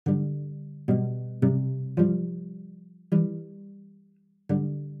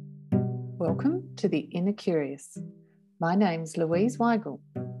Welcome to The Inner Curious. My name's Louise Weigel.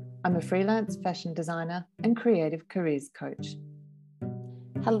 I'm a freelance fashion designer and creative careers coach.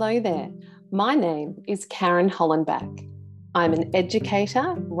 Hello there. My name is Karen Hollenbach. I'm an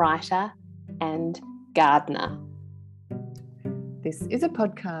educator, writer, and gardener. This is a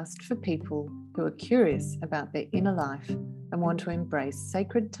podcast for people who are curious about their inner life and want to embrace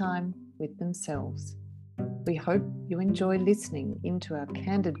sacred time with themselves. We hope you enjoy listening into our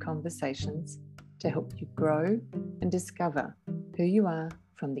candid conversations to help you grow and discover who you are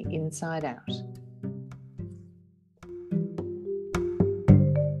from the inside out.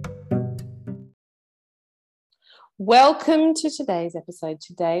 Welcome to today's episode.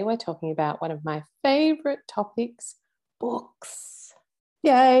 Today we're talking about one of my favourite topics, books.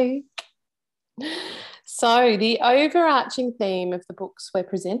 Yay! So the overarching theme of the books we're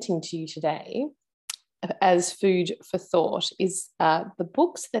presenting to you today as food for thought is the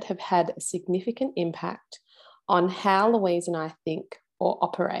books that have had a significant impact on how Louise and I think or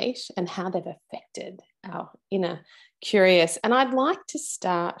operate and how they've affected our inner curious. And I'd like to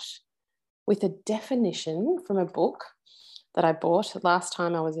start with a definition from a book that I bought last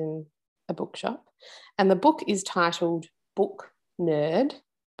time I was in a bookshop. And the book is titled Book Nerd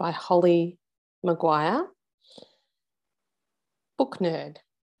by Holly Maguire. Book nerd.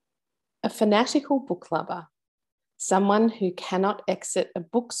 A fanatical book lover, someone who cannot exit a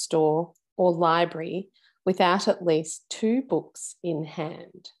bookstore or library without at least 2 books in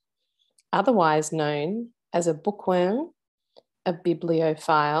hand, otherwise known as a bookworm, a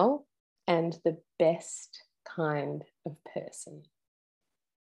bibliophile, and the best kind of person.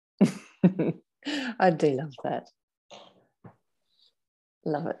 I do love that.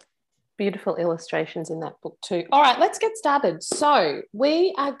 Love it. Beautiful illustrations in that book too. All right, let's get started. So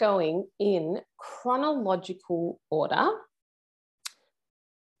we are going in chronological order.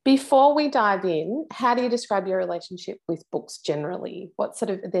 Before we dive in, how do you describe your relationship with books generally?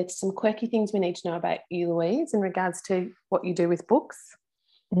 There's some quirky things we need to know about you, Louise, in regards to what you do with books?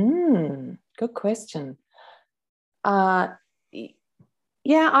 Good question. I'm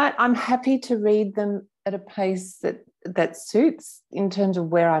happy to read them at a pace that suits in terms of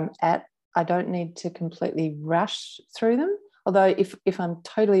where I'm at. I don't need to completely rush through them. Although if I'm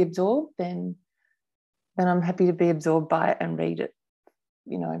totally absorbed, then I'm happy to be absorbed by it and read it,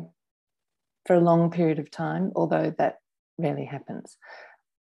 for a long period of time, although that rarely happens.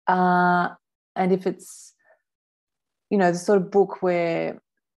 And if it's, the sort of book where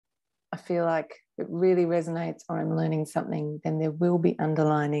I feel like it really resonates or I'm learning something, then there will be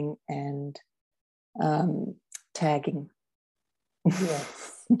underlining and tagging. Yes.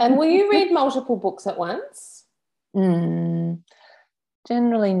 And will you read multiple books at once? Generally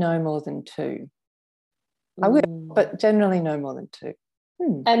no more than 2. I will, but generally no more than 2.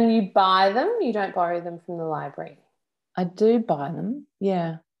 And you buy them? You don't borrow them from the library? I do buy them,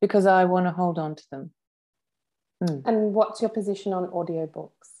 yeah, because I want to hold on to them. And what's your position on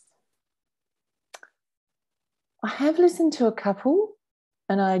audiobooks? I have listened to a couple,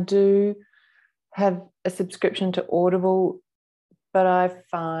 and I do have a subscription to Audible, but I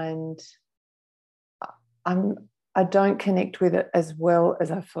find I don't connect with it as well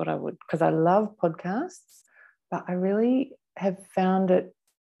as I thought I would, because I love podcasts, but I really have found it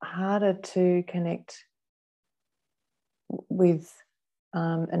harder to connect with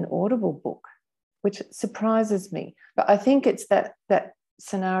an Audible book, which surprises me. But I think it's that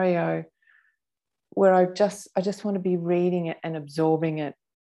scenario where I just want to be reading it and absorbing it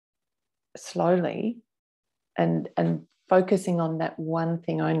slowly and focusing on that one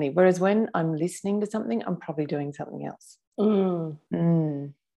thing only. Whereas when I'm listening to something, I'm probably doing something else. How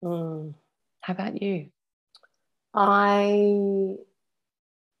about you? I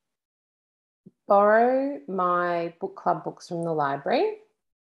borrow my book club books from the library,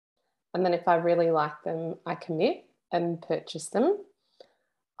 and then if I really like them, I commit and purchase them.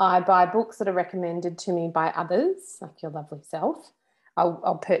 I buy books that are recommended to me by others, like your lovely self.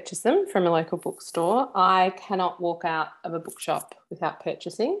 I'll purchase them from a local bookstore. I cannot walk out of a bookshop without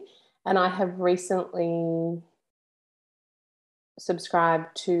purchasing, and I have recently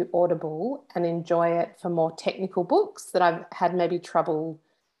subscribed to Audible and enjoy it for more technical books that I've had maybe trouble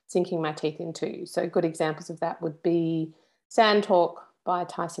sinking my teeth into. So good examples of that would be Sand Talk by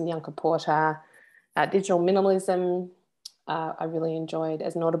Tyson Yunkaporta, Digital Minimalism, I really enjoyed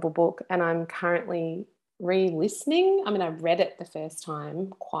as an Audible book, and I'm currently re-listening. I read it the first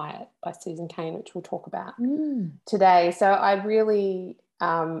time, Quiet by Susan Cain, which we'll talk about today. So I really,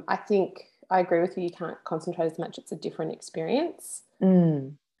 I think I agree with you. You can't concentrate as much. It's a different experience.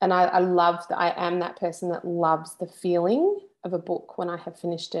 And I love that. I am that person that loves the feeling of a book when I have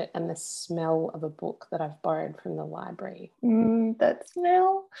finished it and the smell of a book that I've borrowed from the library. That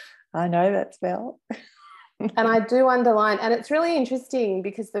smell. I know that smell. And I do underline, and it's really interesting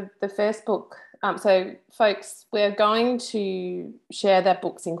because the first book, so folks, we're going to share their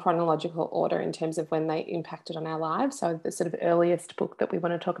books in chronological order in terms of when they impacted on our lives. So the sort of earliest book that we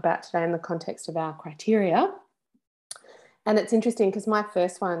want to talk about today in the context of our criteria. And it's interesting because my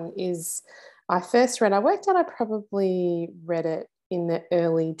first one is, I worked out I probably read it in the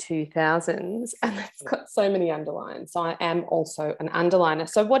early 2000s, and it's got so many underlines. So I am also an underliner.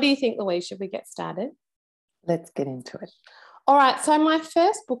 So what do you think, Louise? Should we get started? Let's get into it. All right. So my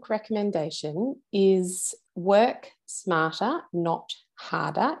first book recommendation is Work Smarter, Not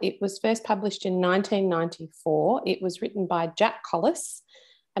Harder. It was first published in 1994. It was written by Jack Collis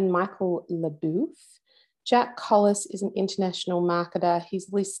and Michael LeBouf. Jack Collis is an international marketer.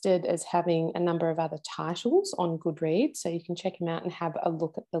 He's listed as having a number of other titles on Goodreads, so you can check him out and have a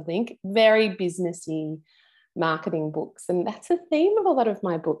look at the link. Very businessy marketing books, and that's a theme of a lot of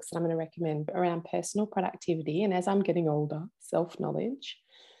my books that I'm going to recommend around personal productivity and, as I'm getting older, self-knowledge.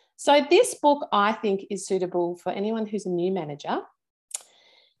 So this book, I think, is suitable for anyone who's a new manager,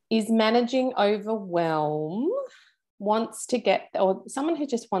 is managing overwhelm, wants to get, or someone who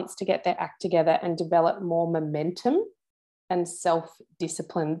just wants to get their act together and develop more momentum and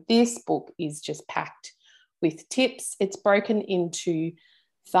self-discipline. This book is just packed with tips. It's broken into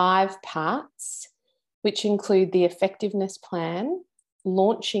 5 parts, which include the effectiveness plan,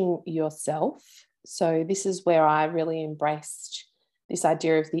 launching yourself. So this is where I really embraced this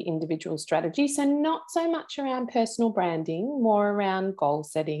idea of the individual strategy. So not so much around personal branding, more around goal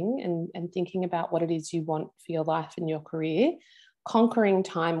setting and thinking about what it is you want for your life and your career. Conquering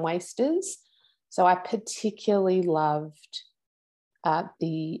time wasters. So I particularly loved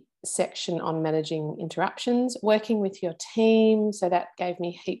the section on managing interruptions, working with your team. So that gave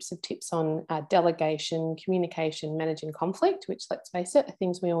me heaps of tips on delegation, communication, managing conflict, which, let's face it, are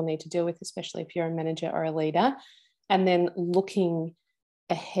things we all need to deal with, especially if you're a manager or a leader. And then looking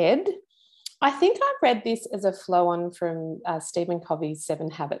ahead. I think I read this as a flow on from Stephen Covey's 7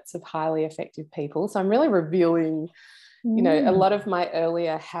 Habits of Highly Effective People. So I'm really revealing a lot of my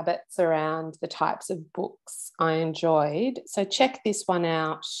earlier habits around the types of books I enjoyed. So check this one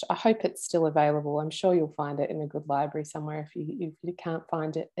out. I hope it's still available. I'm sure you'll find it in a good library somewhere if you can't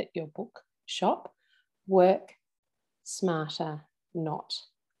find it at your book shop. Work Smarter, Not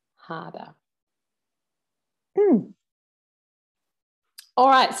Harder. All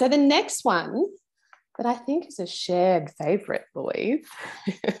right, so the next one that I think is a shared favourite, Louise,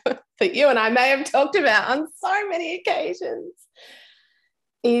 that you and I may have talked about on so many occasions,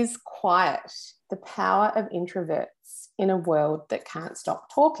 is Quiet, The Power of Introverts in a World That Can't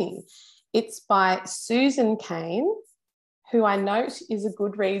Stop Talking. It's by Susan Cain, who I note is a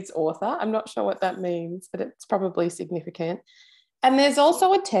Goodreads author. I'm not sure what that means, but it's probably significant. And there's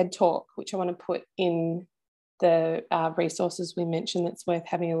also a TED Talk, which I want to put in the resources we mentioned that's worth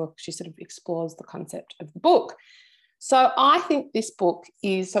having a look. She sort of explores the concept of the book. So I think this book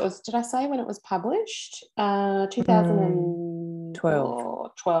is, did I say when it was published?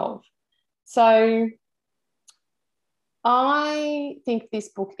 2012. So I think this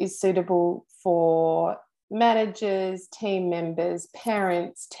book is suitable for managers, team members,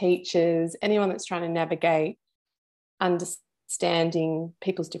 parents, teachers, anyone that's trying to navigate understanding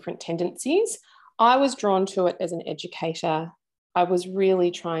people's different tendencies. I was drawn to it as an educator. I was really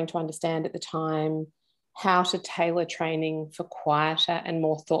trying to understand at the time how to tailor training for quieter and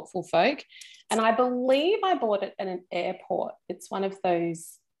more thoughtful folk. And I believe I bought it at an airport. It's one of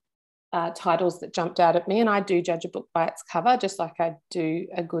those titles that jumped out at me, and I do judge a book by its cover, just like I do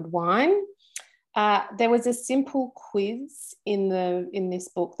a good wine. There was a simple quiz in this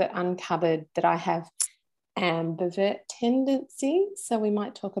book that uncovered that I have ambivert tendency, so we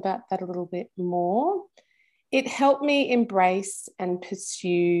might talk about that a little bit more. It helped me embrace and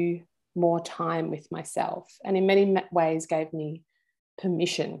pursue more time with myself, and in many ways gave me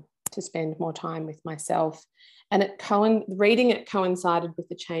permission to spend more time with myself. And reading it coincided with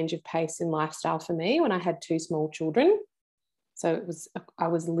the change of pace in lifestyle for me when I had 2 small children. So I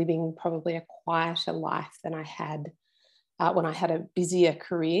was living probably a quieter life than I had when I had a busier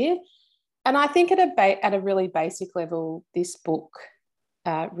career. And I think at a really basic level, this book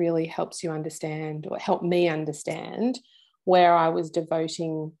really helps you understand, or helped me understand, where I was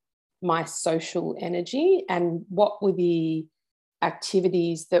devoting my social energy and what were the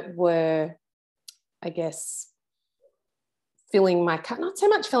activities that were, I guess, filling my cup. Not so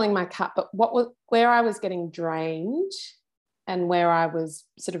much filling my cup, but where I was getting drained and where I was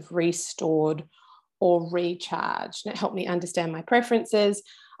sort of restored or recharge. And it helped me understand my preferences.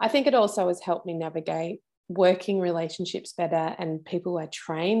 I think it also has helped me navigate working relationships better and people I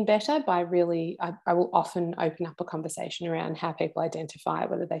train better by really, I will often open up a conversation around how people identify,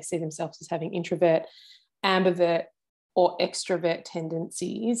 whether they see themselves as having introvert, ambivert, or extrovert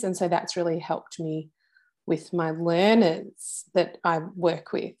tendencies. And so that's really helped me with my learners that I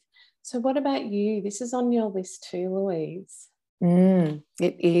work with. So what about you? This is on your list too, Louise. It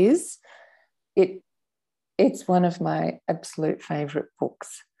is. It's one of my absolute favourite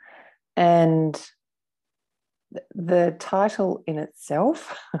books. And the title in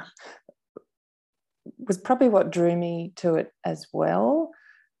itself was probably what drew me to it as well.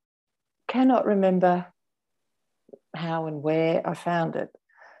 Cannot remember how and where I found it,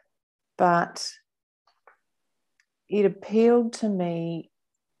 but it appealed to me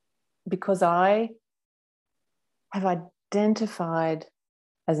because I have identified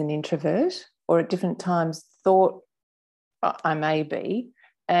as an introvert, or at different times thought I may be,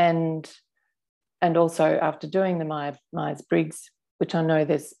 and also after doing the Myers-Briggs, which I know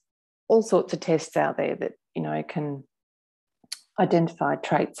there's all sorts of tests out there that, you know, can identify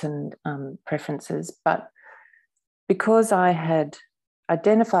traits and preferences. But because I had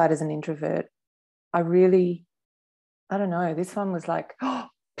identified as an introvert, I don't know, this one was like, oh,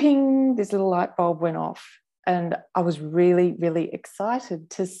 ping, this little light bulb went off. And I was really, really excited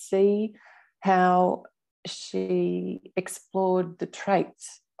to see how she explored the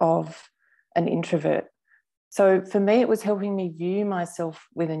traits of an introvert. So for me, it was helping me view myself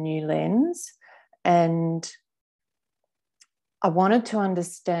with a new lens. And I wanted to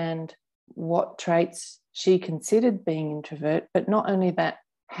understand what traits she considered being introvert, but not only that,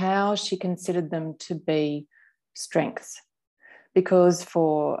 how she considered them to be strengths. Because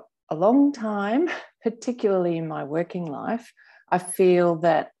for a long time, particularly in my working life, I feel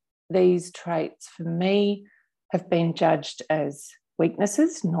that these traits for me have been judged as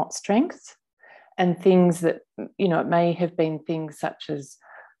weaknesses, not strengths, and things that, you know, it may have been things such as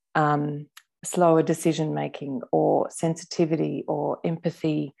slower decision making or sensitivity or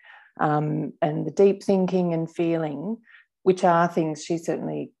empathy, and the deep thinking and feeling, which are things she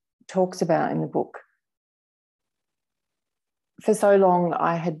certainly talks about in the book. For so long,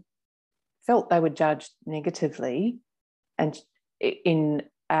 I had felt they were judged negatively, and in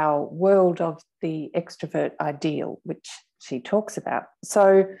our world of the extrovert ideal, which she talks about.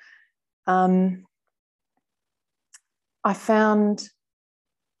 So I found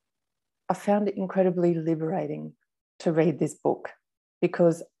it incredibly liberating to read this book,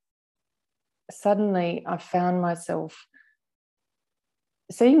 because suddenly I found myself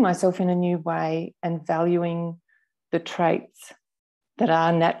seeing myself in a new way and valuing the traits that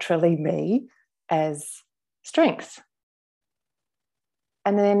are naturally me as strengths.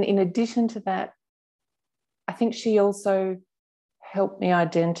 And then in addition to that, I think she also helped me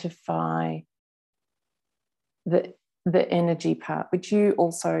identify the energy part, which you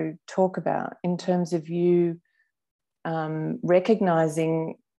also talk about in terms of you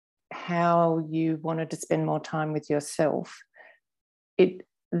recognizing how you wanted to spend more time with yourself. The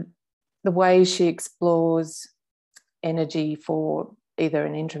way she explores energy for either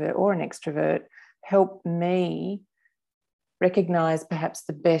an introvert or an extrovert helped me recognize perhaps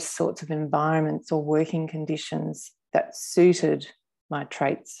the best sorts of environments or working conditions that suited my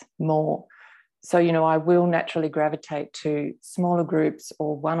traits more. So, you know, I will naturally gravitate to smaller groups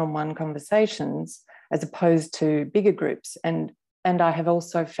or one-on-one conversations as opposed to bigger groups. And I have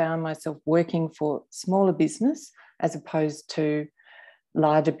also found myself working for smaller business as opposed to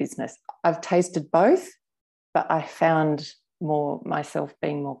larger business. I've tasted both, but I found myself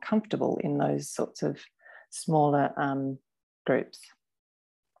being more comfortable in those sorts of smaller groups.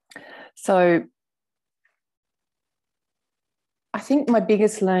 So I think my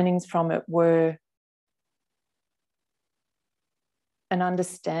biggest learnings from it were a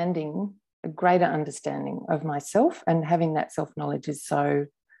greater understanding of myself, and having that self-knowledge is so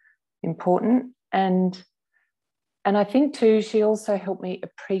important. And I think too, she also helped me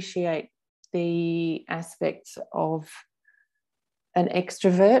appreciate the aspects of an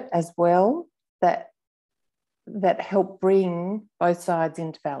extrovert as well that help bring both sides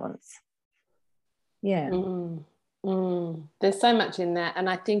into balance. Yeah. There's so much in that. And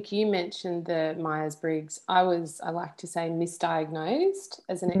I think you mentioned the Myers-Briggs. I like to say, misdiagnosed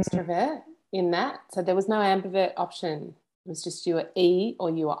as an extrovert in that. So there was no ambivert option. It was just you were E or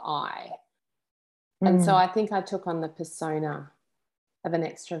you were I. And so I think I took on the persona of an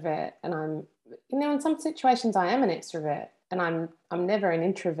extrovert, and I'm, you know, in some situations I am an extrovert and I'm never an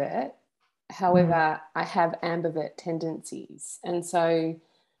introvert. However, I have ambivert tendencies. And so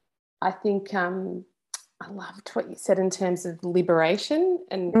I think I loved what you said in terms of liberation,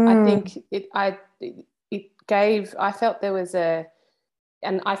 and I Mm, think it gave. I felt there was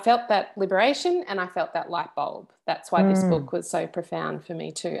and I felt that liberation, and I felt that light bulb. That's why this mm, book was so profound for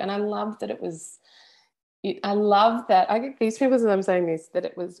me too. And I love that it was. I love that I get goosebumps as I'm saying this. That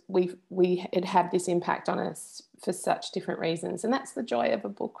it was we it had this impact on us for such different reasons, and that's the joy of a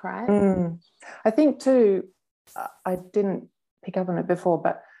book, right? mm. I think too, I didn't pick up on it before,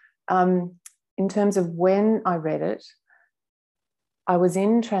 but in terms of when I read it, I was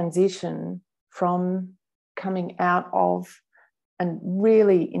in transition from coming out of a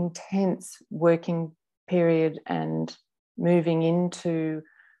really intense working period and moving into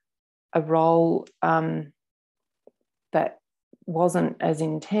a role that wasn't as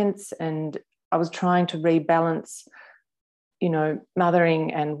intense. And I was trying to rebalance,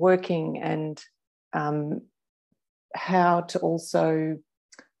 mothering and working, and um, how to also,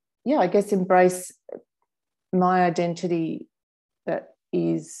 I guess, embrace my identity that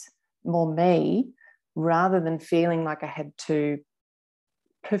is more me, rather than feeling like I had to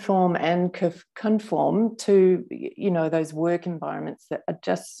perform and conform to, those work environments that are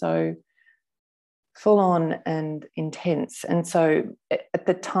just so full on and intense. And so at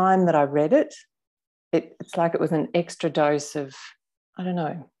the time that I read it, it's like it was an extra dose of, I don't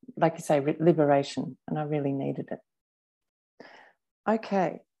know, like you say, liberation, and I really needed it.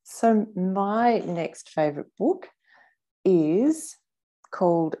 Okay, so my next favorite book is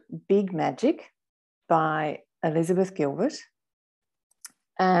called Big Magic by Elizabeth Gilbert.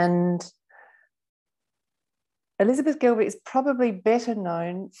 And Elizabeth Gilbert is probably better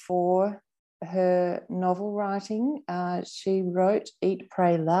known for her novel writing. She wrote Eat,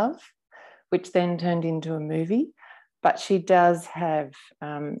 Pray, Love, which then turned into a movie. But she does have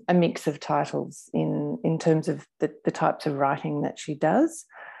a mix of titles in terms of the types of writing that she does.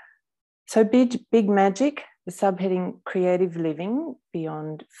 So Big Magic, the subheading Creative Living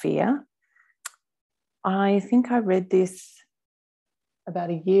Beyond Fear. I think I read this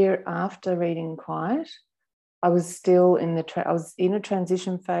about a year after reading Quiet. I was still I was in a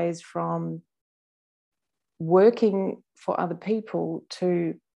transition phase from working for other people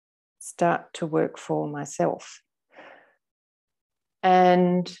to start to work for myself.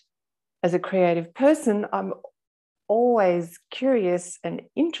 And as a creative person, I'm always curious and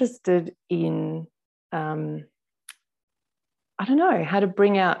interested in, I don't know, how to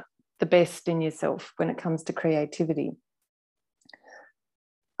bring out the best in yourself when it comes to creativity.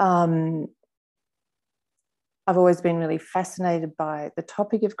 I've always been really fascinated by the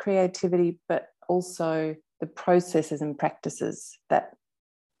topic of creativity, but also the processes and practices that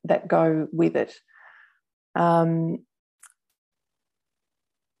go with it.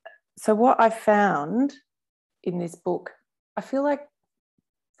 So what I found in this book, I feel like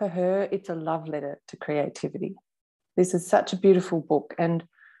for her, it's a love letter to creativity. This is such a beautiful book, and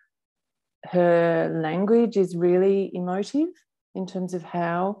her language is really emotive in terms of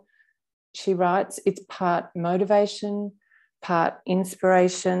how she writes. It's part motivation, part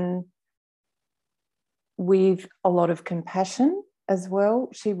inspiration, with a lot of compassion as well.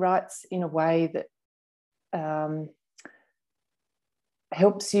 She writes in a way that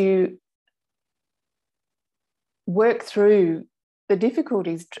helps you work through the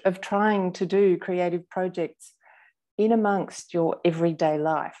difficulties of trying to do creative projects in amongst your everyday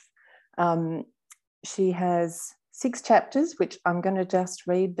life. She has 6 chapters, which I'm going to just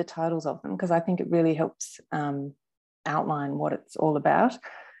read the titles of them because I think it really helps outline what it's all about.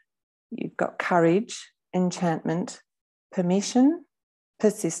 You've got courage, enchantment, permission,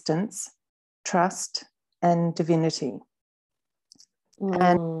 persistence, trust, and divinity.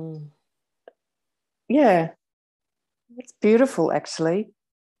 And yeah, it's beautiful, actually.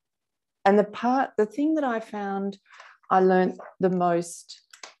 And the thing that I found I learned the most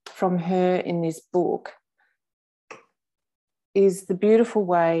from her in this book is the beautiful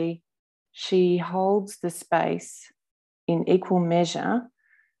way she holds the space in equal measure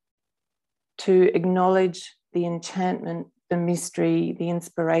to acknowledge the enchantment, the mystery, the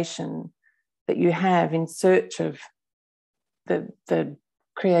inspiration that you have in search of the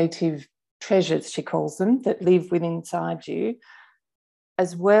creative treasures, she calls them, that live within inside you,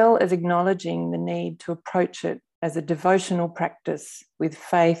 as well as acknowledging the need to approach it as a devotional practice with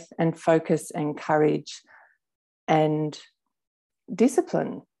faith and focus and courage and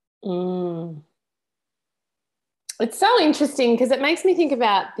discipline. It's so interesting because it makes me think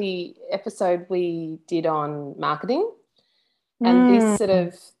about the episode we did on marketing and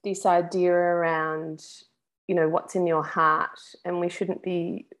this idea around, what's in your heart, and we shouldn't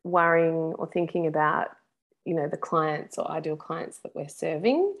be worrying or thinking about, the clients or ideal clients that we're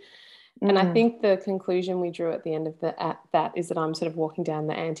serving. And I think the conclusion we drew at the end of that is that I'm sort of walking down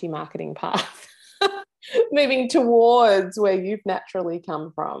the anti-marketing path, moving towards where you've naturally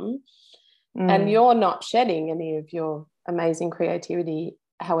come from. And you're not shedding any of your amazing creativity.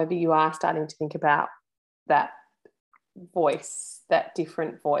 However, you are starting to think about that voice, that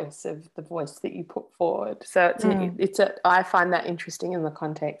different voice of the voice that you put forward. So I find that interesting in the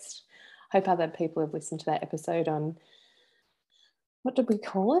context. I hope other people have listened to that episode on, what did we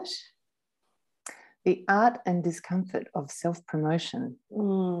call it? The art and discomfort of self-promotion. I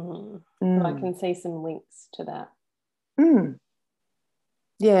can see some links to that.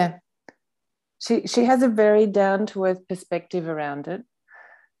 Yeah. She has a very down-to-earth perspective around it,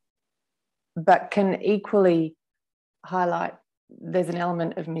 but can equally highlight there's an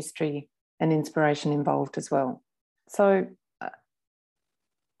element of mystery and inspiration involved as well. So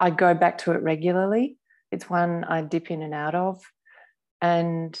I go back to it regularly. It's one I dip in and out of.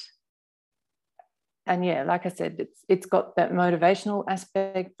 And yeah, like I said, it's got that motivational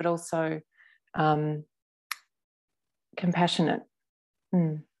aspect, but also compassionate.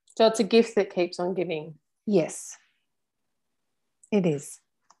 So it's a gift that keeps on giving. Yes, it is.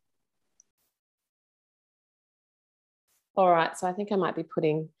 All right, so I think I might be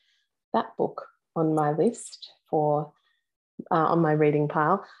putting that book on my list for on my reading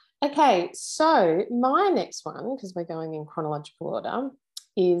pile. Okay, so my next one, because we're going in chronological order,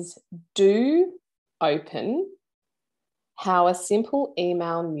 is Do Open: How a Simple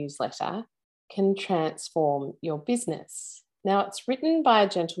Email Newsletter Can Transform Your Business. Now, it's written by a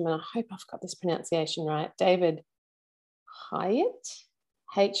gentleman, I hope I've got this pronunciation right, David Hieatt,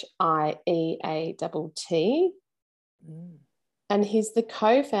 Hieatt. And he's the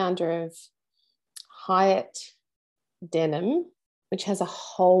co-founder of Hieatt Denim, which has a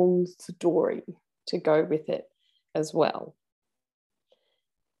whole story to go with it as well.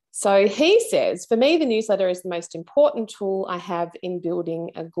 So he says, for me, the newsletter is the most important tool I have in building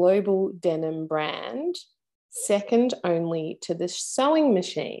a global denim brand, second only to the sewing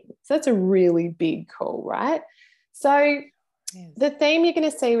machine. So that's a really big call, right? So the theme you're going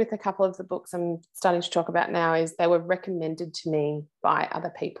to see with a couple of the books I'm starting to talk about now is they were recommended to me by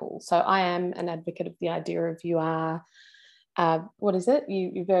other people. So I am an advocate of the idea of you are,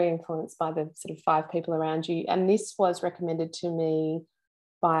 you're very influenced by the sort of 5 people around you. And this was recommended to me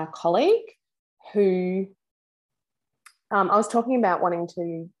by a colleague who I was talking about wanting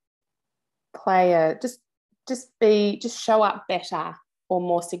to play just show up better or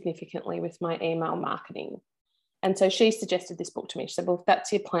more significantly with my email marketing. And so she suggested this book to me. She said, well, if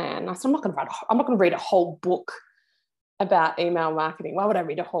that's your plan. I said, I'm not going to read a whole book about email marketing. Why would I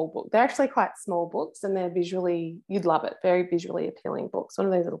read a whole book? They're actually quite small books and they're visually, you'd love it, very visually appealing books, one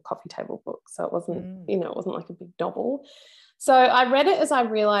of those little coffee table books. So it wasn't, it wasn't like a big novel. So I read it as I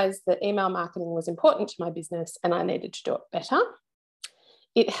realized that email marketing was important to my business and I needed to do it better.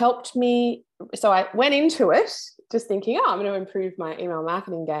 It helped me. So I went into it just thinking, I'm going to improve my email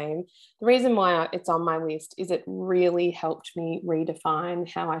marketing game. The reason why it's on my list is it really helped me redefine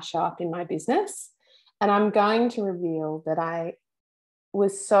how I show up in my business. And I'm going to reveal that I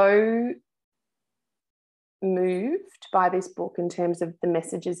was so moved by this book in terms of the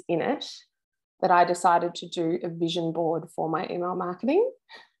messages in it that I decided to do a vision board for my email marketing,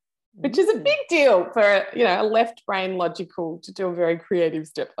 which is a big deal for a left brain logical to do a very creative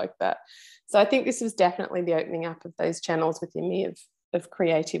step like that. So I think this was definitely the opening up of those channels within me of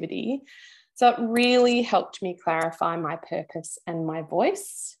creativity. So it really helped me clarify my purpose and my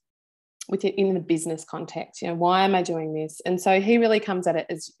voice in the business context. Why am I doing this? And so he really comes at it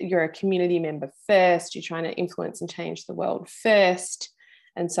as you're a community member first, you're trying to influence and change the world first.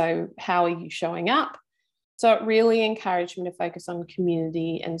 And so how are you showing up? So it really encouraged me to focus on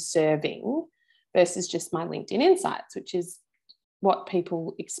community and serving versus just my LinkedIn insights, which is what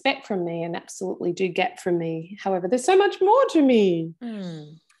people expect from me and absolutely do get from me. However, there's so much more to me.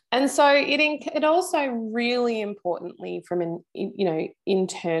 And so it also really importantly from an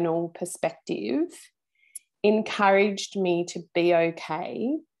internal perspective encouraged me to be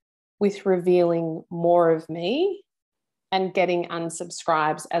okay with revealing more of me and getting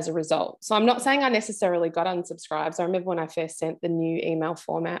unsubscribes as a result. So I'm not saying I necessarily got unsubscribes. I remember when I first sent the new email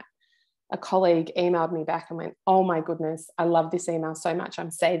format, a colleague emailed me back and went, oh my goodness, I love this email so much. I'm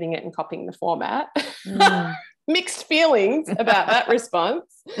saving it and copying the format. Mixed feelings about that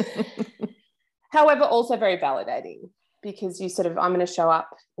response. However, also very validating because I'm going to show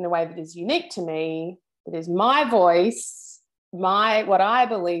up in a way that is unique to me, that is my voice, what I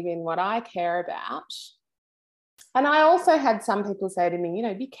believe in, what I care about. And I also had some people say to me,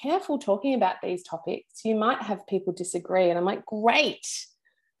 be careful talking about these topics. You might have people disagree. And I'm like, great.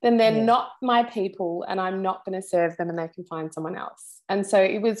 then they're Yeah. not my people, and I'm not going to serve them, and they can find someone else. And so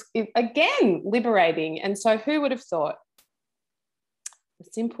it was, again, liberating. And so who would have thought a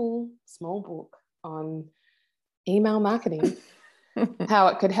simple, small book on email marketing, how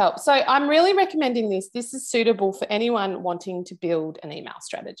it could help. So I'm really recommending this. This is suitable for anyone wanting to build an email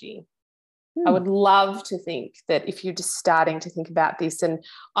strategy. I would love to think that if you're just starting to think about this, and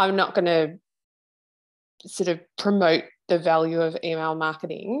I'm not going to sort of promote the value of email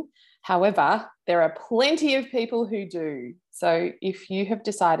marketing. However, there are plenty of people who do. So if you have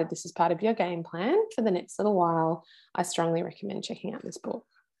decided this is part of your game plan for the next little while, I strongly recommend checking out this book.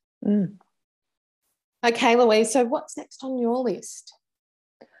 Okay, Louise, so what's next on your list?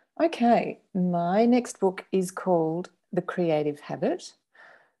 Okay, my next book is called The Creative Habit.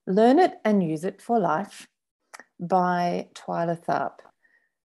 Learn It and Use It for Life by Twyla Tharp.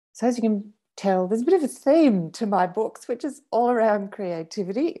 So as you can tell, there's a bit of a theme to my books, which is all around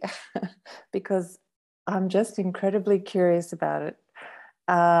creativity because I'm just incredibly curious about it.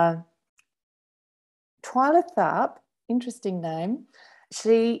 Twyla Tharp, interesting name.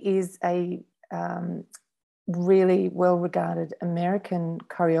 She is a really well-regarded American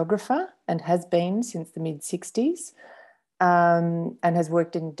choreographer and has been since the mid-60s. And has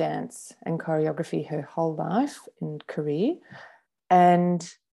worked in dance and choreography her whole life and career. And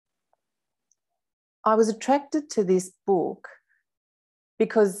I was attracted to this book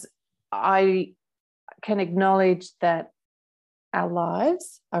because I can acknowledge that our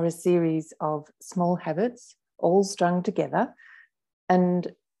lives are a series of small habits all strung together.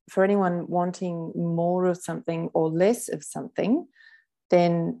 And for anyone wanting more of something or less of something,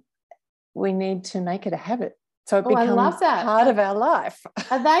 then we need to make it a habit. So it becomes I love that. part of our life.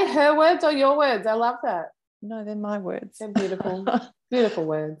 Are they her words or your words? I love that. No, they're my words. They're beautiful, beautiful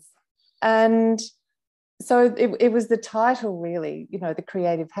words. And so it was the title, really, The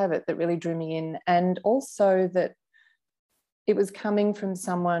Creative Habit, that really drew me in. And also that it was coming from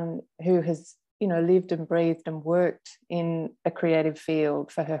someone who has, lived and breathed and worked in a creative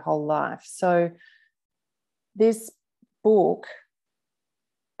field for her whole life. So this book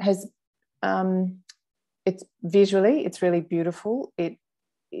has... it's visually, it's really beautiful. It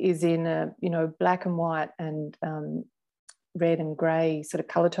is in a, black and white and red and grey sort of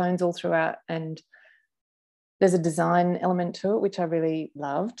colour tones all throughout. And there's a design element to it, which I really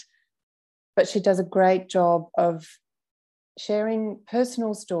loved. But she does a great job of sharing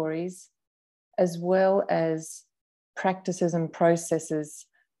personal stories as well as practices and processes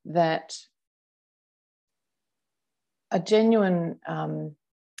that are genuine, I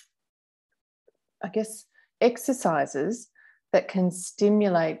guess, exercises that can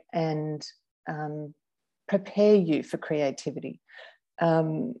stimulate and prepare you for creativity.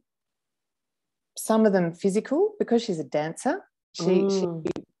 Some of them physical, because she's a dancer. She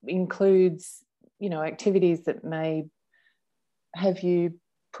includes, activities that may have you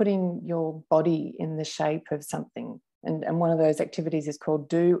putting your body in the shape of something. And one of those activities is called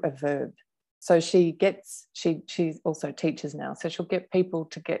Do a Verb. So she also teaches now. So she'll get people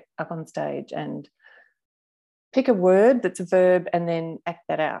to get up on stage and pick a word that's a verb and then act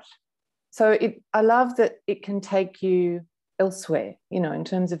that out. So I love that it can take you elsewhere, in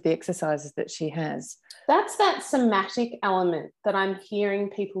terms of the exercises that she has. That's that somatic element that I'm hearing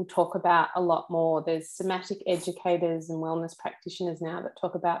people talk about a lot more. There's somatic educators and wellness practitioners now that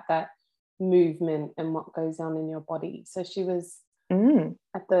talk about that movement and what goes on in your body. So she was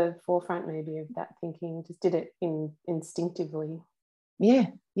at the forefront maybe of that thinking, just did it instinctively. Yeah.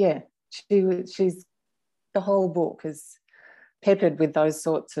 She's the whole book is peppered with those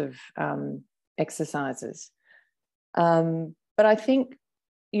sorts of exercises. But I think,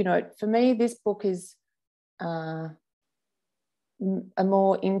 for me, this book is a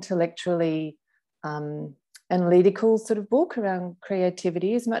more intellectually analytical sort of book around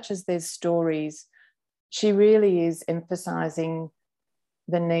creativity. As much as there's stories, she really is emphasising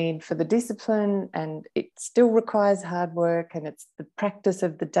the need for the discipline, and it still requires hard work, and it's the practice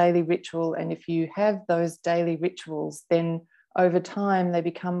of the daily ritual. And if you have those daily rituals, then over time they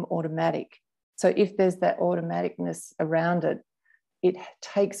become automatic. So if there's that automaticness around it, it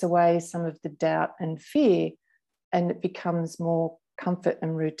takes away some of the doubt and fear, and it becomes more comfort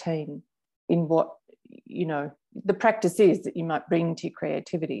and routine in what, the practice is that you might bring to your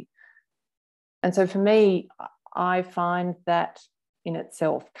creativity. And so for me, I find that in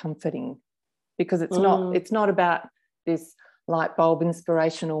itself comforting, because it's not about this light bulb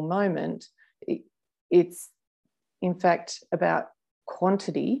inspirational moment. It's in fact about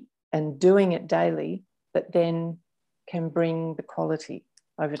quantity and doing it daily that then can bring the quality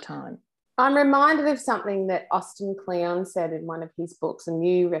over time. I'm reminded of something that Austin Kleon said in one of his books, and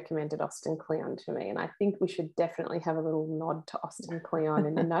you recommended Austin Kleon to me. And I think we should definitely have a little nod to Austin Kleon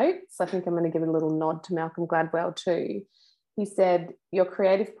in the notes. I think I'm going to give a little nod to Malcolm Gladwell too. He said, your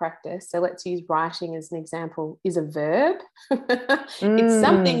creative practice, so let's use writing as an example, is a verb. It's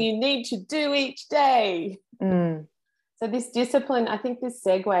something you need to do each day. So this discipline, I think this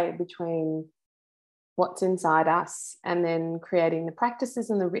segue between what's inside us and then creating the practices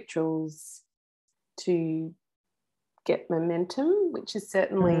and the rituals to get momentum, which is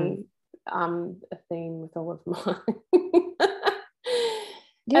certainly a theme with all of mine.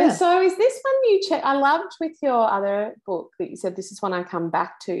 Yeah. And so is this one you check? I loved with your other book that you said this is one I come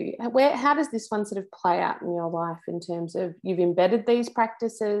back to. How does this one sort of play out in your life in terms of you've embedded these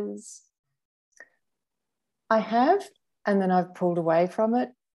practices? I have, and then I've pulled away from it.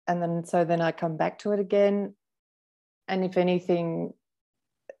 And then I come back to it again. And if anything,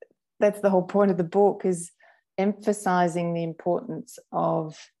 that's the whole point of the book, is emphasizing the importance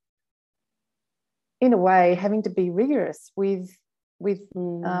of, in a way, having to be rigorous with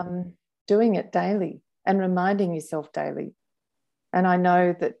doing it daily and reminding yourself daily. And I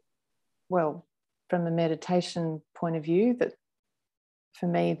know that, well, from a meditation point of view, that for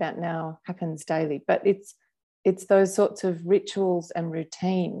me that now happens daily. But it's those sorts of rituals and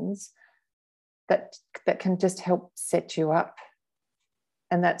routines that can just help set you up.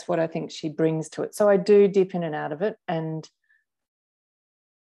 And that's what I think she brings to it. So I do dip in and out of it, and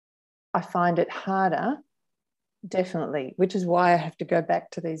I find it harder, definitely, which is why I have to go back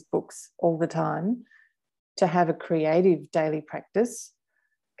to these books all the time, to have a creative daily practice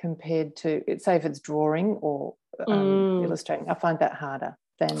compared to, say, if it's drawing or illustrating. I find that harder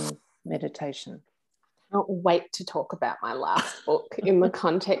than meditation. I can't wait to talk about my last book in the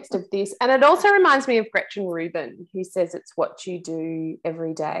context of this. And it also reminds me of Gretchen Rubin, who says it's what you do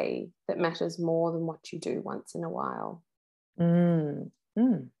every day that matters more than what you do once in a while.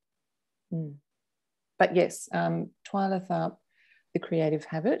 But yes, Twyla Tharp, The Creative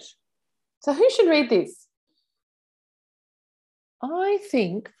Habit. So who should read this? I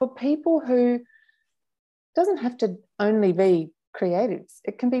think for people who, doesn't have to only be creatives.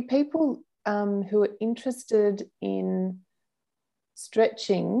 It can be people who are interested in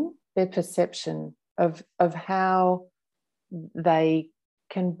stretching their perception of how they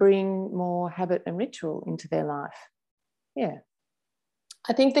can bring more habit and ritual into their life. Yeah.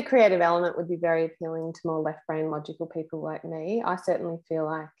 I think the creative element would be very appealing to more left brain logical people like me. I certainly feel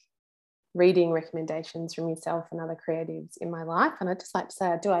like reading recommendations from yourself and other creatives in my life, and I'd just like to say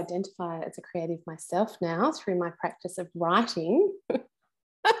I do identify as a creative myself now through my practice of writing.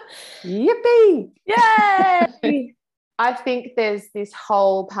 Yippee! Yay! I think there's this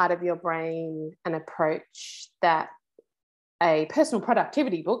whole part of your brain and approach that a personal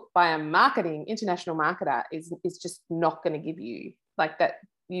productivity book by a international marketer is just not going to give you. Like that,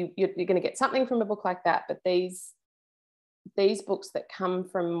 you're going to get something from a book like that, but these books that come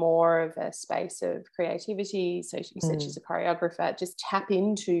from more of a space of creativity, so you said she's a choreographer, just tap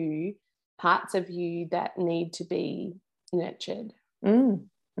into parts of you that need to be nurtured.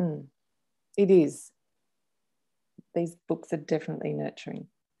 It is. These books are definitely nurturing.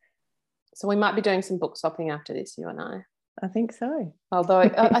 So we might be doing some book swapping after this, you and I think so. Although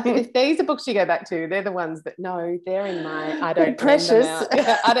I think if these are books you go back to, they're the ones that, no, they're in my I don't precious. Lend them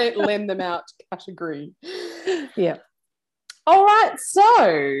out. I don't lend them out category. Yeah. All right. So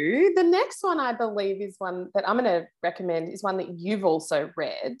the next one I believe is one that I'm going to recommend, is one that you've also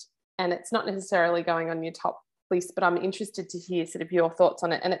read, and it's not necessarily going on your top list, but I'm interested to hear sort of your thoughts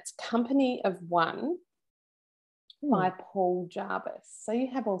on it. And it's Company of One by Paul Jarvis. So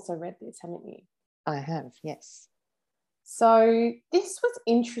you have also read this, haven't you? I have, yes. So this was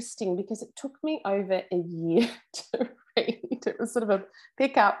interesting because it took me over a year to read. It was sort of a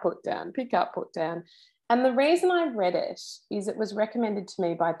pick up, put down, pick up, put down. And the reason I read it is it was recommended to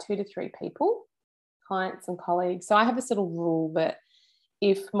me by 2 to 3 people, clients and colleagues. So I have this little rule that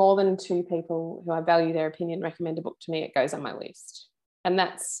if more than 2 people who I value their opinion recommend a book to me, it goes on my list. And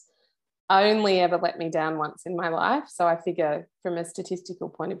that's only ever let me down once in my life. So I figure from a statistical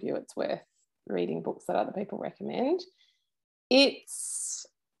point of view, it's worth reading books that other people recommend.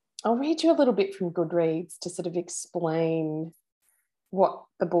 I'll read you a little bit from Goodreads to sort of explain what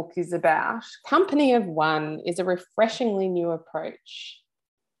the book is about. Company of One is a refreshingly new approach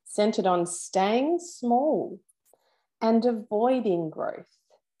centered on staying small and avoiding growth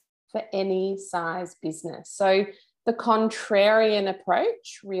for any size business. So the contrarian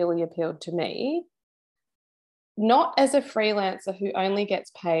approach really appealed to me. not as a freelancer who only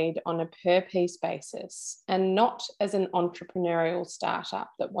gets paid on a per piece basis, and not as an entrepreneurial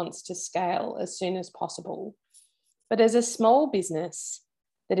startup that wants to scale as soon as possible, but as a small business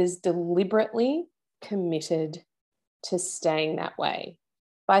that is deliberately committed to staying that way.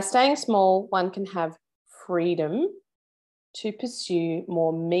 By staying small, one can have freedom to pursue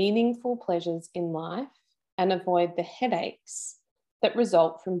more meaningful pleasures in life and avoid the headaches that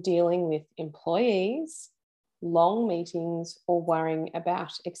result from dealing with employees, long meetings, or worrying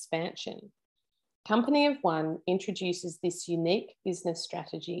about expansion. Company of One introduces this unique business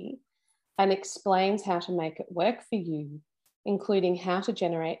strategy and explains how to make it work for you, including how to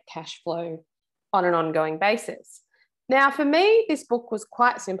generate cash flow on an ongoing basis. Now, for me, this book was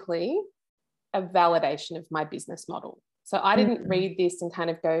quite simply a validation of my business model. So I didn't read this and kind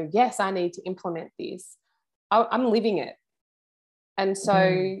of go, yes, I need to implement this. I'm living it. And so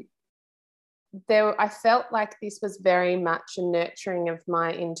I felt like this was very much a nurturing of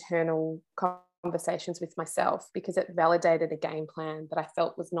my internal conversations with myself, because it validated a game plan that I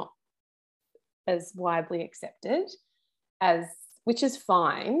felt was not as widely accepted as, which is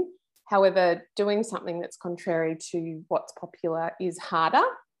fine. However, doing something that's contrary to what's popular is harder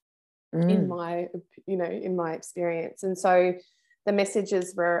in my experience. And so the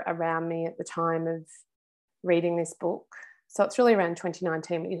messages were around me at the time of reading this book. So it's really around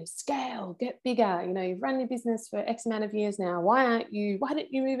 2019, scale, get bigger, you've run your business for X amount of years now. Why don't you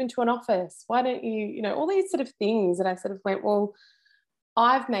move into an office? Why don't you, all these sort of things that I sort of went, well,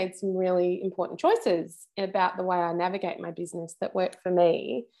 I've made some really important choices about the way I navigate my business that work for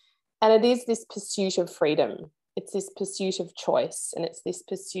me. And it is this pursuit of freedom. It's this pursuit of choice, and it's this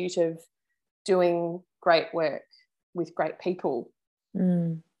pursuit of doing great work with great people.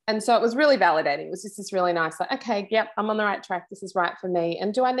 And so it was really validating. It was just this really nice, like, okay, yep, I'm on the right track. This is right for me.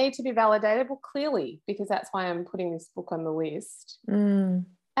 And do I need to be validated? Well, clearly, because that's why I'm putting this book on the list. And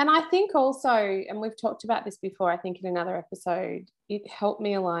I think also, and we've talked about this before, I think in another episode, it helped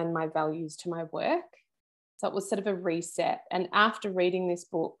me align my values to my work. So it was sort of a reset. And after reading this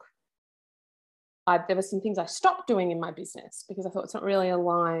book, there were some things I stopped doing in my business because I thought it's not really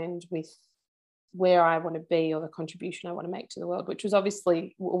aligned with where I want to be or the contribution I want to make to the world, which was also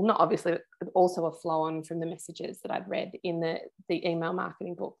a flow on from the messages that I'd read in the email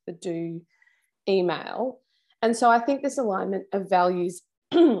marketing book, the Do Email. And so I think this alignment of values,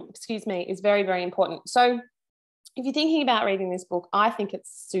 is very, very important. So if you're thinking about reading this book, I think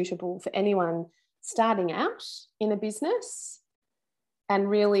it's suitable for anyone starting out in a business, and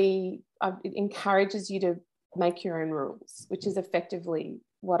really it encourages you to make your own rules, which is effectively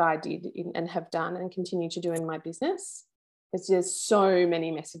what I did and have done and continue to do in my business. There's so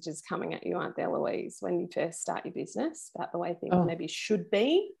many messages coming at you, aren't there, Louise, when you first start your business about the way things maybe should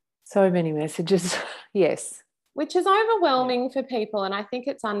be. So many messages, yes. Which is overwhelming for people, and I think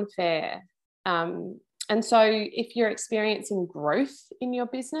it's unfair. And so if you're experiencing growth in your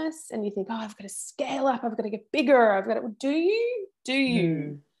business and you think, I've got to scale up, I've got to get bigger, do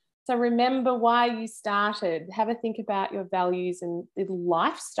you? So remember why you started. Have a think about your values and the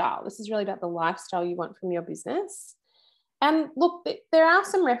lifestyle. This is really about the lifestyle you want from your business. And look, there are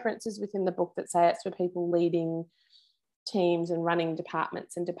some references within the book that say it's for people leading teams and running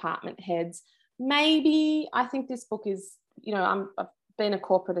departments and department heads. Maybe I think this book is, I've been a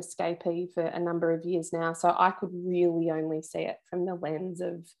corporate escapee for a number of years now, so I could really only see it from the lens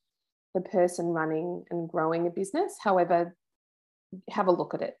of the person running and growing a business. However, have a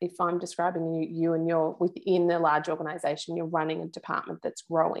look at it. If I'm describing you and you're within a large organization, you're running a department that's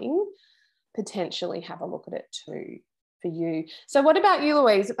growing, potentially have a look at it too for you. So what about you,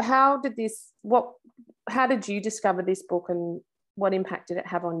 Louise? How did you discover this book, and what impact did it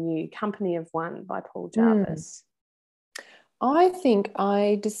have on you? Company of One by Paul Jarvis. I think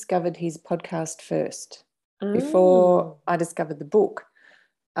I discovered his podcast first before I discovered the book.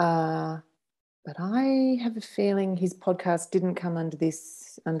 But I have a feeling his podcast didn't come under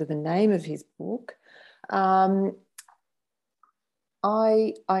the name of his book. I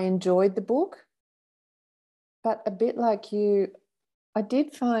enjoyed the book, but a bit like you, I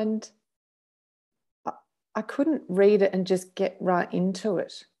did find I couldn't read it and just get right into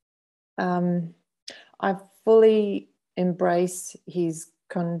it. I fully embrace his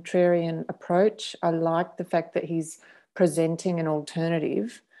contrarian approach. I like the fact that he's presenting an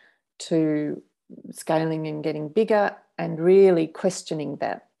alternative to scaling and getting bigger, and really questioning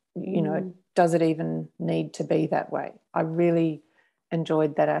that, does it even need to be that way? I really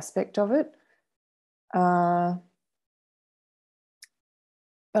enjoyed that aspect of it. But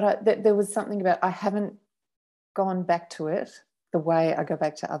there was something about, I haven't gone back to it the way I go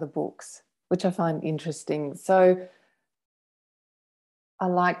back to other books. which I find interesting. So I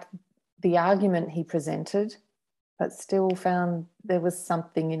liked the argument he presented, but still found there was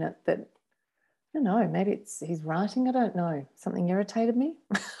something in it that, I don't know, maybe it's his writing, I don't know. Something irritated me.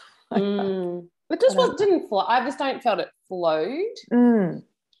 It just didn't flow. I just don't felt it flowed.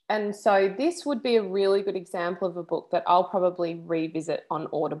 And so this would be a really good example of a book that I'll probably revisit on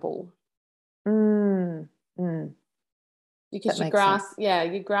Audible. Because you grasp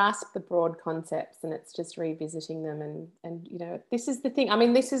the broad concepts, and it's just revisiting them. And you know, this is the thing. I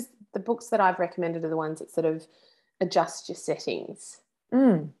mean, this is the books that I've recommended are the ones that sort of adjust your settings.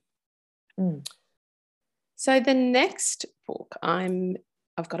 So the next book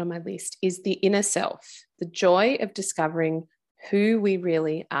I've got on my list is The Inner Self, The Joy of Discovering Who We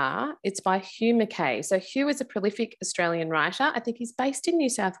Really Are. It's by Hugh Mackay. So Hugh is a prolific Australian writer. I think he's based in New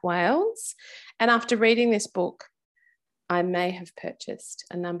South Wales. And after reading this book, I may have purchased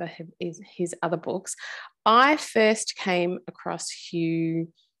a number of his other books. I first came across Hugh.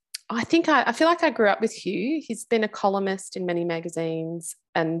 I feel like I grew up with Hugh. He's been a columnist in many magazines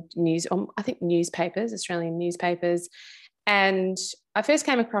and newspapers, Australian newspapers. And I first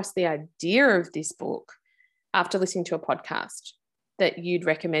came across the idea of this book after listening to a podcast that you'd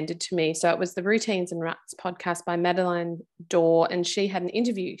recommended to me. So it was the Routines and Ruts podcast by Madeline Dorr, and she had an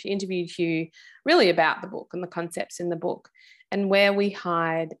interview. She interviewed Hugh really about the book and the concepts in the book and where we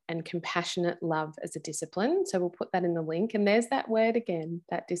hide and compassionate love as a discipline. So we'll put that in the link. And there's that word again,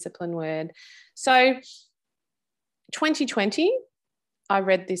 that discipline word. So 2020, I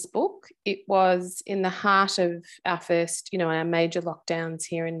read this book. It was in the heart of our first, our major lockdowns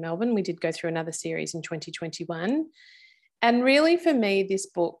here in Melbourne. We did go through another series in 2021. And really, for me, this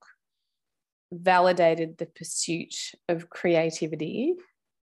book validated the pursuit of creativity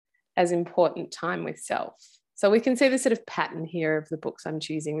as important time with self. So we can see the sort of pattern here of the books I'm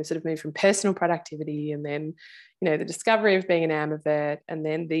choosing. We sort of move from personal productivity and then, the discovery of being an ambivert, and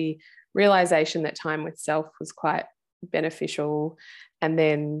then the realization that time with self was quite beneficial, and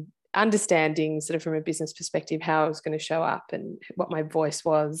then understanding sort of from a business perspective how I was going to show up and what my voice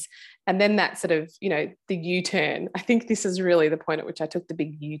was. And then that sort of, the U-turn. I think this is really the point at which I took the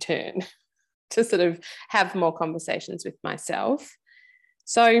big U-turn to sort of have more conversations with myself.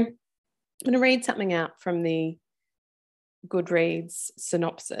 So I'm going to read something out from the Goodreads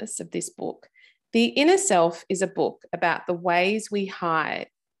synopsis of this book. The Inner Self is a book about the ways we hide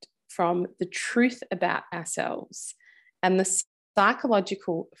from the truth about ourselves and the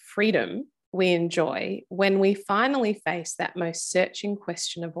psychological freedom we enjoy when we finally face that most searching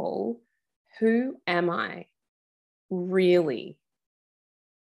question of all: who am I really?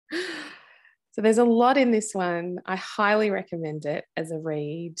 So there's a lot in this one. I highly recommend it as a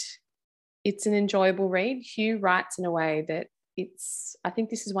read. It's an enjoyable read. Hugh writes in a way that I think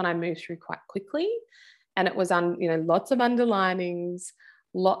this is one I moved through quite quickly, and it was lots of underlinings,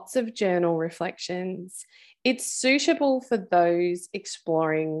 lots of journal reflections. It's suitable for those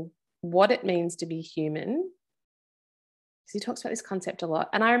exploring what it means to be human, because he talks about this concept a lot.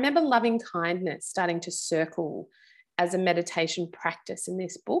 And I remember loving kindness starting to circle as a meditation practice in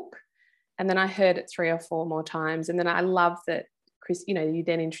this book. And then I heard it 3 or 4 more times. And then I love that Chris, you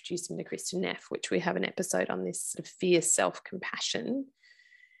then introduced him to Kristin Neff, which we have an episode on, this sort of fierce self-compassion.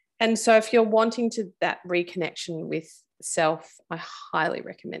 And so if you're wanting that reconnection with self, I highly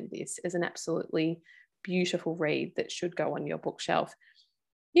recommend this as an absolutely beautiful read that should go on your bookshelf.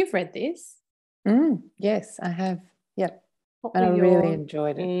 You've read this? Yes, I have. Yep. And I really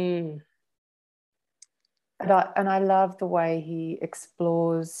enjoyed it. And I love the way he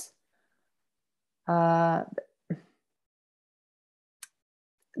explores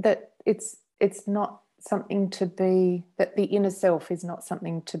that it's not something to be, that the inner self is not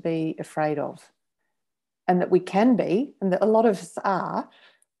something to be afraid of, and that we can be, and that a lot of us are,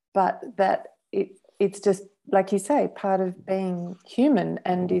 but that it's just, like you say, part of being human,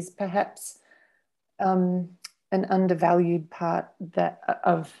 and is perhaps an undervalued part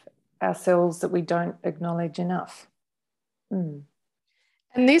of ourselves that we don't acknowledge enough. And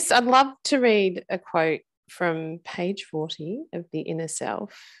this, I'd love to read a quote from page 40 of The Inner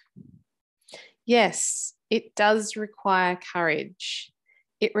Self. Yes, it does require courage.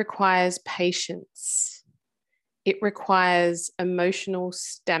 It requires patience. It requires emotional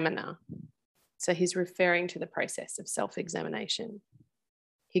stamina. So he's referring to the process of self-examination.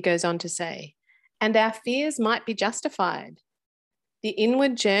 He goes on to say, and our fears might be justified. The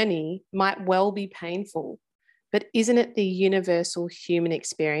inward journey might well be painful, but isn't it the universal human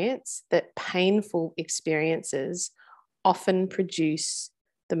experience that painful experiences often produce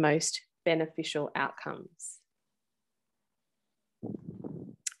the most beneficial outcomes?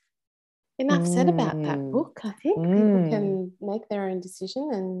 enough said about that book. I think people can make their own decision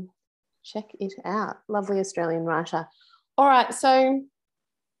and check it out. Lovely Australian writer. All right, so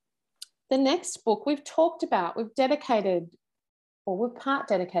the next book we've dedicated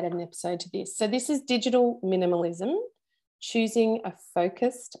an episode to this. So this is Digital Minimalism, Choosing a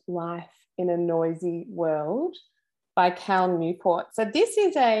Focused Life in a Noisy World by Cal Newport. So this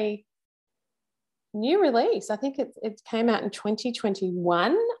is a new release. I think it came out in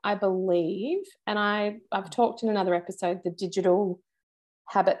 2021, I believe. And I've talked in another episode, the digital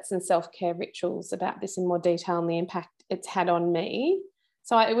habits and self-care rituals, about this in more detail and the impact it's had on me.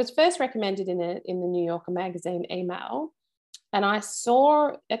 So it was first recommended in the New Yorker magazine email. And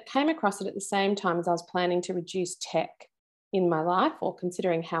came across it at the same time as I was planning to reduce tech in my life, or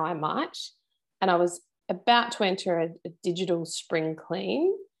considering how I might. And I was about to enter a digital spring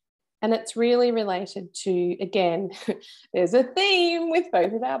clean. And it's really related to, again, there's a theme with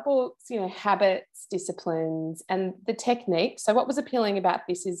both of our books, habits, disciplines, and the techniques. So what was appealing about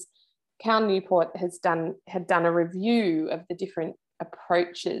this is Cal Newport had done a review of the different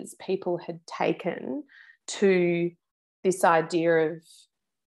approaches people had taken to this idea of,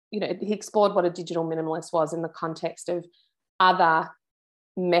 he explored what a digital minimalist was in the context of other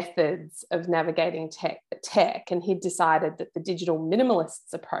methods of navigating tech, and he decided that the digital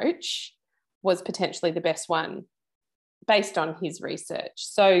minimalist's approach was potentially the best one based on his research.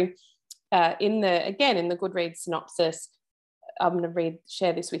 So in the Goodreads synopsis, I'm going to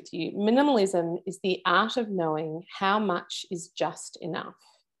share this with you. Minimalism is the art of knowing how much is just enough.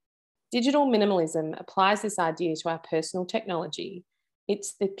 Digital minimalism applies this idea to our personal technology.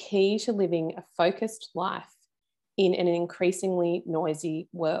 It's the key to living a focused life in an increasingly noisy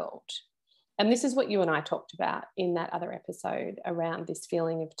world. And this is what you and I talked about in that other episode, around this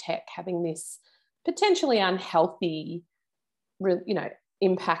feeling of tech having this potentially unhealthy,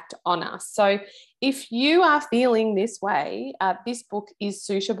 impact on us. So if you are feeling this way, this book is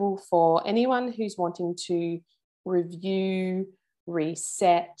suitable for anyone who's wanting to review,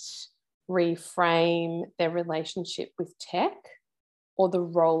 reset, reframe their relationship with tech, or the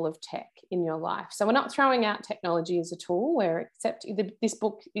role of tech in your life. So we're not throwing out technology as a tool, except this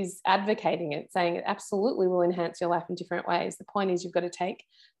book is advocating it, saying it absolutely will enhance your life in different ways. The point is you've got to take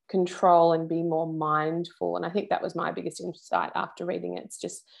control and be more mindful. And I think that was my biggest insight after reading it. It's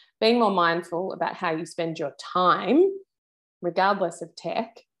just being more mindful about how you spend your time, regardless of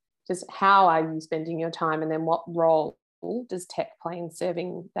tech. Just how are you spending your time, and then what role does tech play in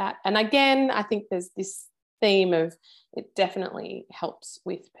serving that? And again, I think there's this theme of it definitely helps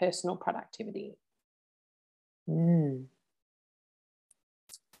with personal productivity. And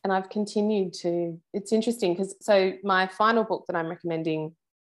I've continued to, it's interesting because, so my final book that I'm recommending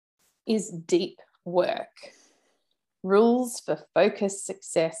is Deep Work, Rules for Focused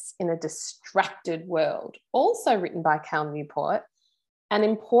Success in a Distracted World, also written by Cal Newport, and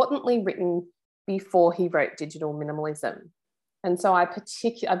importantly written before he wrote Digital Minimalism. And so I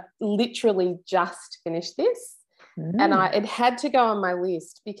literally just finished this, and it had to go on my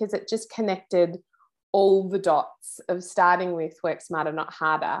list because it just connected all the dots of starting with Work Smarter, Not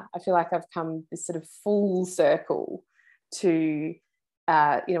Harder. I feel like I've come this sort of full circle to,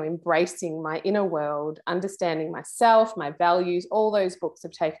 embracing my inner world, understanding myself, my values. All those books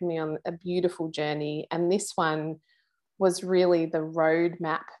have taken me on a beautiful journey. And this one was really the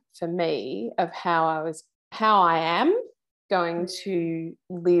roadmap for me of how I am going to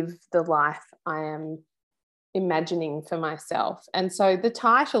live the life I am imagining for myself. And so the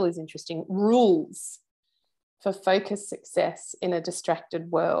title is interesting, Rules for Focused Success in a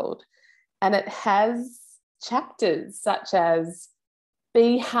Distracted World. And it has chapters such as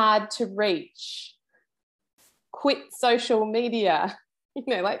be hard to reach, quit social media,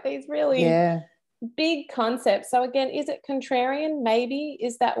 like these really big concepts. So again, is it contrarian? Maybe.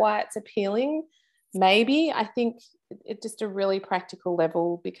 Is that why it's appealing? Maybe. I think it's just a really practical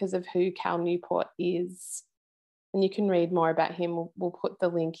level because of who Cal Newport is. And you can read more about him. We'll put the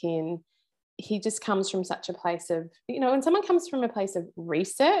link in. He just comes from such a place of, when someone comes from a place of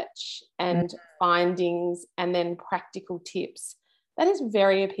research and findings and then practical tips, that is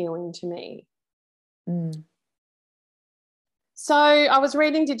very appealing to me. So I was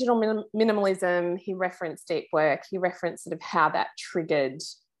reading Digital Minimalism. He referenced Deep Work. He referenced sort of how that triggered,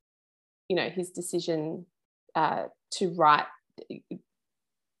 his decision to write.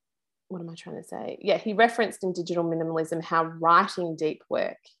 What am I trying to say? Yeah, he referenced in Digital Minimalism how writing Deep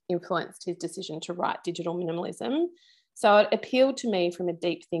Work influenced his decision to write Digital Minimalism. So it appealed to me from a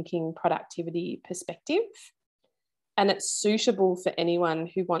deep thinking productivity perspective. And it's suitable for anyone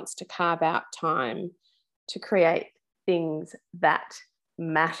who wants to carve out time to create things that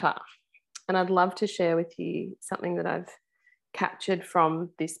matter. And I'd love to share with you something that I've captured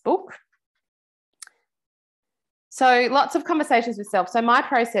from this book. So lots of conversations with self. So my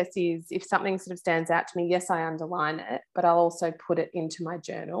process is, if something sort of stands out to me, yes, I underline it, but I'll also put it into my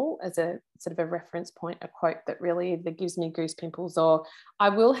journal as a sort of a reference point, a quote that really either gives me goose pimples, or I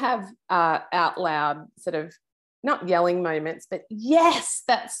will have out loud sort of not yelling moments, but yes,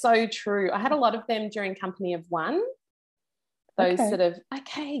 that's so true. I had a lot of them during Company of One. Those sort of,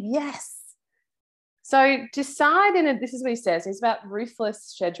 okay, yes. So decide this is what he says, it's about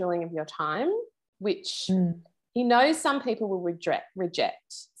ruthless scheduling of your time, which he knows some people will reject.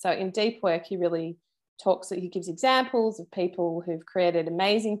 So in Deep Work, he really he gives examples of people who've created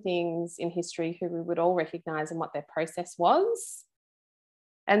amazing things in history who we would all recognize and what their process was.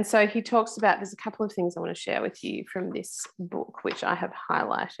 And so he talks about, there's a couple of things I want to share with you from this book, which I have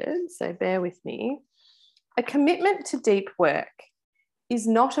highlighted. So bear with me. A commitment to deep work is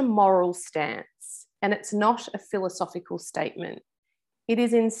not a moral stance, and it's not a philosophical statement. It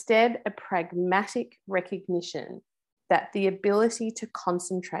is instead a pragmatic recognition that the ability to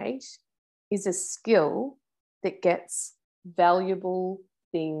concentrate is a skill that gets valuable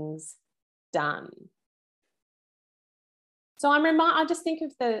things done. So I just think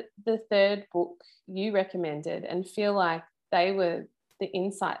of the third book you recommended and feel like they were the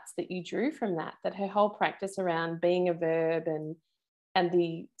insights that you drew from that her whole practice around being a verb and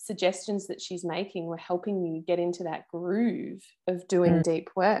the suggestions that she's making were helping you get into that groove of doing deep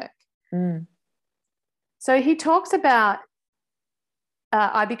work. So he talks about,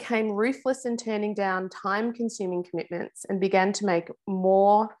 I became ruthless in turning down time-consuming commitments and began to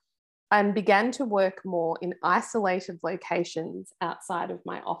work more in isolated locations outside of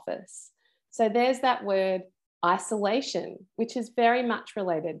my office. So there's that word isolation, which is very much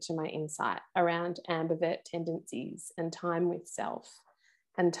related to my insight around ambivert tendencies and time with self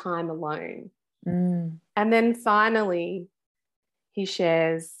and time alone. And then finally, he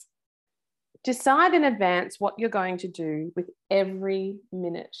shares, decide in advance what you're going to do with every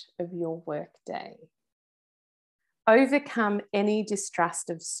minute of your work day. Overcome any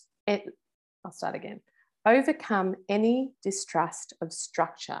distrust of Overcome any distrust of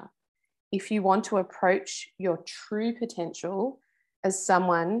structure if you want to approach your true potential as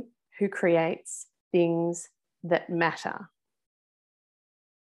someone who creates things that matter.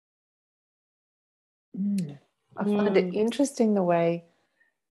 I find it interesting the way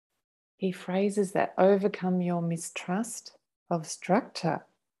he phrases that, overcome your mistrust of structure.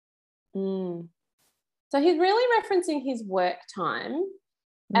 So he's really referencing his work time.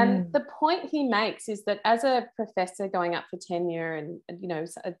 And the point he makes is that as a professor going up for tenure and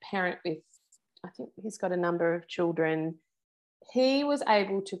a parent with, I think he's got a number of children, he was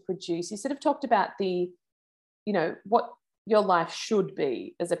able to produce, he sort of talked about what your life should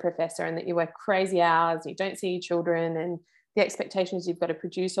be as a professor, and that you work crazy hours, you don't see your children, and the expectation is you've got to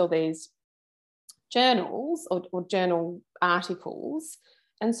produce all these journals or journal articles.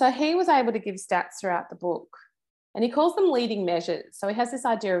 And so he was able to give stats throughout the book, and he calls them leading measures. So he has this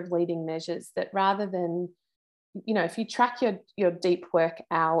idea of leading measures that rather than, if you track your deep work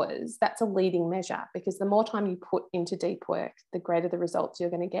hours, that's a leading measure, because the more time you put into deep work, the greater the results you're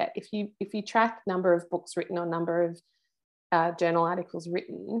going to get. If you track number of books written or number of journal articles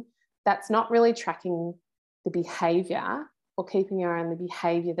written, that's not really tracking the behavior or keeping your eye on the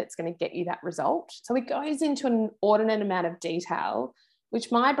behavior that's going to get you that result. So it goes into an inordinate amount of detail,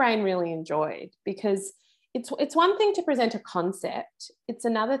 which my brain really enjoyed, because it's one thing to present a concept. It's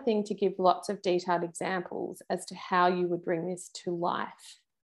another thing to give lots of detailed examples as to how you would bring this to life.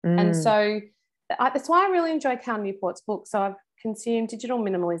 And so that's why I really enjoy Cal Newport's book. So I've consumed Digital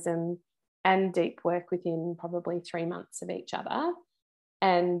Minimalism and Deep Work within probably 3 months of each other.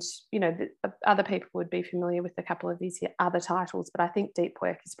 And, other people would be familiar with a couple of these other titles, but I think Deep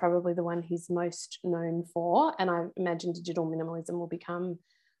Work is probably the one he's most known for. And I imagine Digital Minimalism will become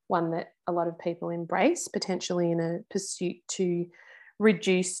one that a lot of people embrace, potentially in a pursuit to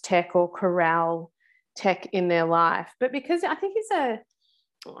reduce tech or corral tech in their life. But because I think I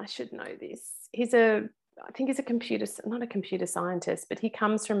should know this, I think he's not a computer scientist, but he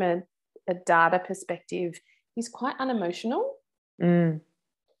comes from a data perspective. He's quite unemotional. And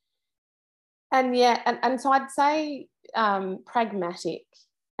so I'd say pragmatic,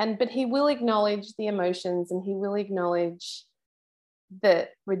 but he will acknowledge the emotions, and he will acknowledge the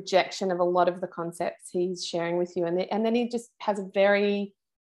rejection of a lot of the concepts he's sharing with you. And then he just has a very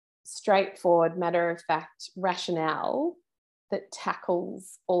straightforward, matter-of-fact rationale that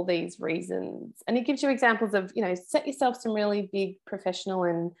tackles all these reasons. And he gives you examples of, set yourself some really big professional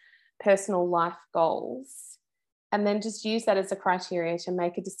and personal life goals, and then just use that as a criteria to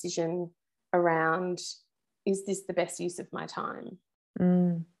make a decision around, is this the best use of my time?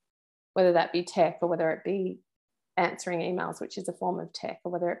 Mm. Whether that be tech, or whether it be answering emails, which is a form of tech,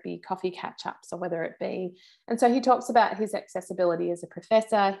 or whether it be coffee catch-ups, or whether it be... And so he talks about his accessibility as a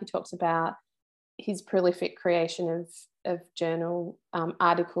professor. He talks about his prolific creation of journal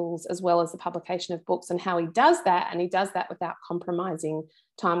articles, as well as the publication of books, and how he does that. And he does that without compromising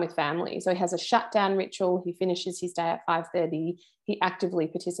time with family. So he has a shutdown ritual. He finishes his day at 5:30. He actively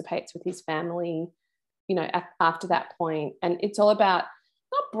participates with his family, you know, after that point. And it's all about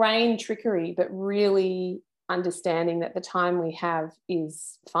not brain trickery, but really understanding that the time we have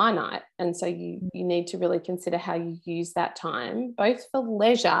is finite. And so you need to really consider how you use that time, both for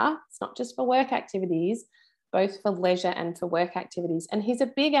leisure, it's not just for work activities, both for leisure and for work activities. And he's a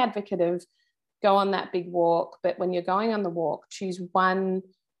big advocate of go on that big walk, but when you're going on the walk, choose one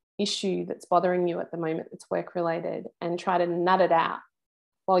issue that's bothering you at the moment that's work related, and try to nut it out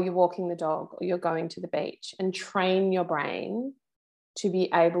while you're walking the dog or you're going to the beach, and train your brain to be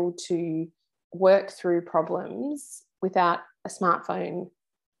able to work through problems without a smartphone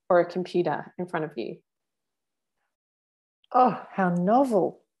or a computer in front of you. Oh, how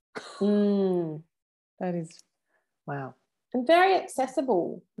novel. Mm. That is, wow. And very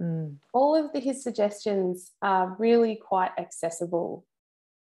accessible. Mm. All of his suggestions are really quite accessible.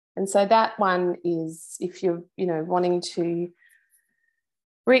 And so that one is, if you're, you know, wanting to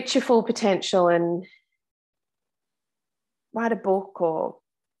reach your full potential and write a book or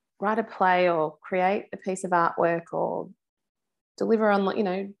write a play or create a piece of artwork or deliver on, you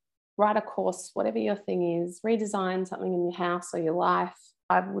know, write a course, whatever your thing is, redesign something in your house or your life,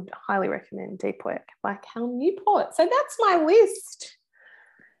 I would highly recommend Deep Work by Cal Newport. So that's my list.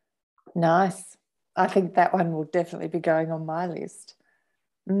 Nice. I think that one will definitely be going on my list.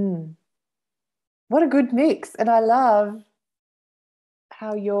 What a good mix. And I love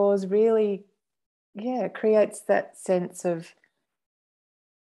how yours really, creates that sense of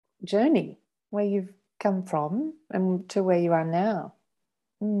journey, where you've come from and to where you are now.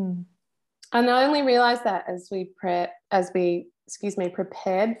 And I only realized that as we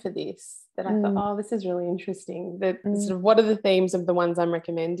prepared for this, that I thought, oh, this is really interesting. That sort of, what are the themes of the ones I'm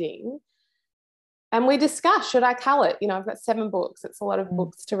recommending? And we discussed, should I cull it? You know, I've got 7 books. It's a lot of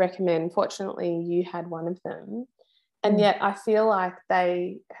books to recommend. Fortunately, you had one of them. And yet I feel like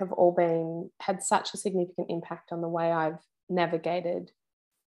they have all had such a significant impact on the way I've navigated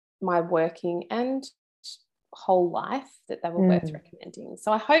my working and whole life that they were worth recommending.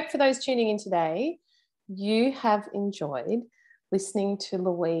 So I hope for those tuning in today, you have enjoyed listening to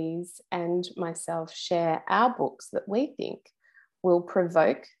Louise and myself share our books that we think will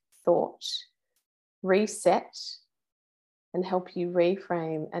provoke thought, reset, and help you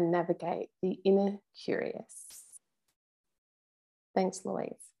reframe and navigate the inner curious. Thanks,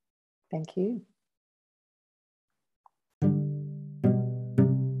 Louise. Thank you.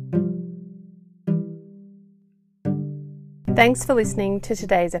 Thanks for listening to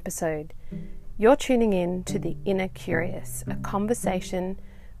today's episode. You're tuning in to The Inner Curious, a conversation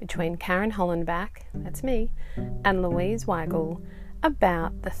between Karen Hollenbach, that's me, and Louise Weigel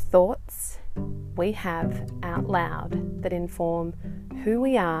about the thoughts we have out loud that inform who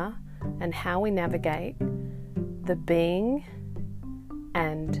we are and how we navigate the being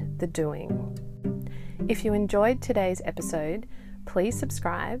and the doing. If you enjoyed today's episode, please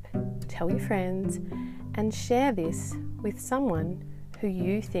subscribe, tell your friends, and share this with someone who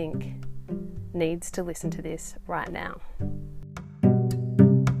you think needs to listen to this right now.